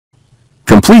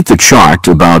Complete the chart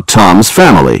about Tom's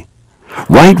family.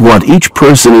 Write what each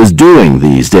person is doing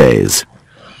these days.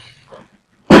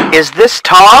 Is this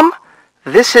Tom?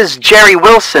 This is Jerry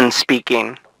Wilson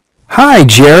speaking. Hi,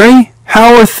 Jerry.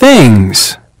 How are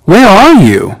things? Where are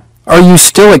you? Are you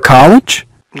still at college?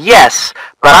 Yes,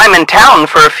 but I'm in town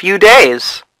for a few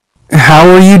days. How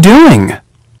are you doing?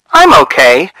 I'm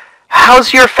okay.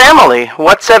 How's your family?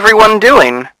 What's everyone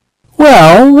doing?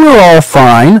 Well, we're all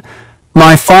fine.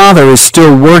 My father is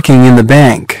still working in the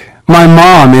bank. My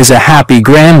mom is a happy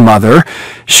grandmother.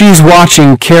 She's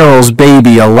watching Carol's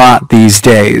baby a lot these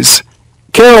days.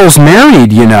 Carol's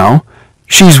married, you know.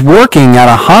 She's working at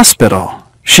a hospital.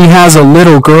 She has a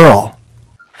little girl.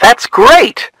 That's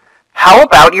great. How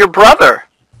about your brother?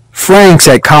 Frank's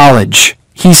at college.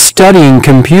 He's studying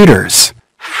computers.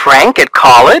 Frank at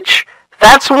college?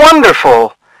 That's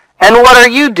wonderful. And what are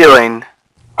you doing?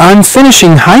 I'm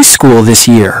finishing high school this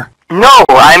year. No,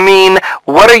 I mean,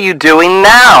 what are you doing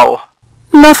now?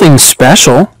 Nothing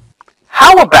special.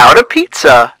 How about a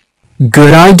pizza?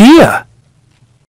 Good idea.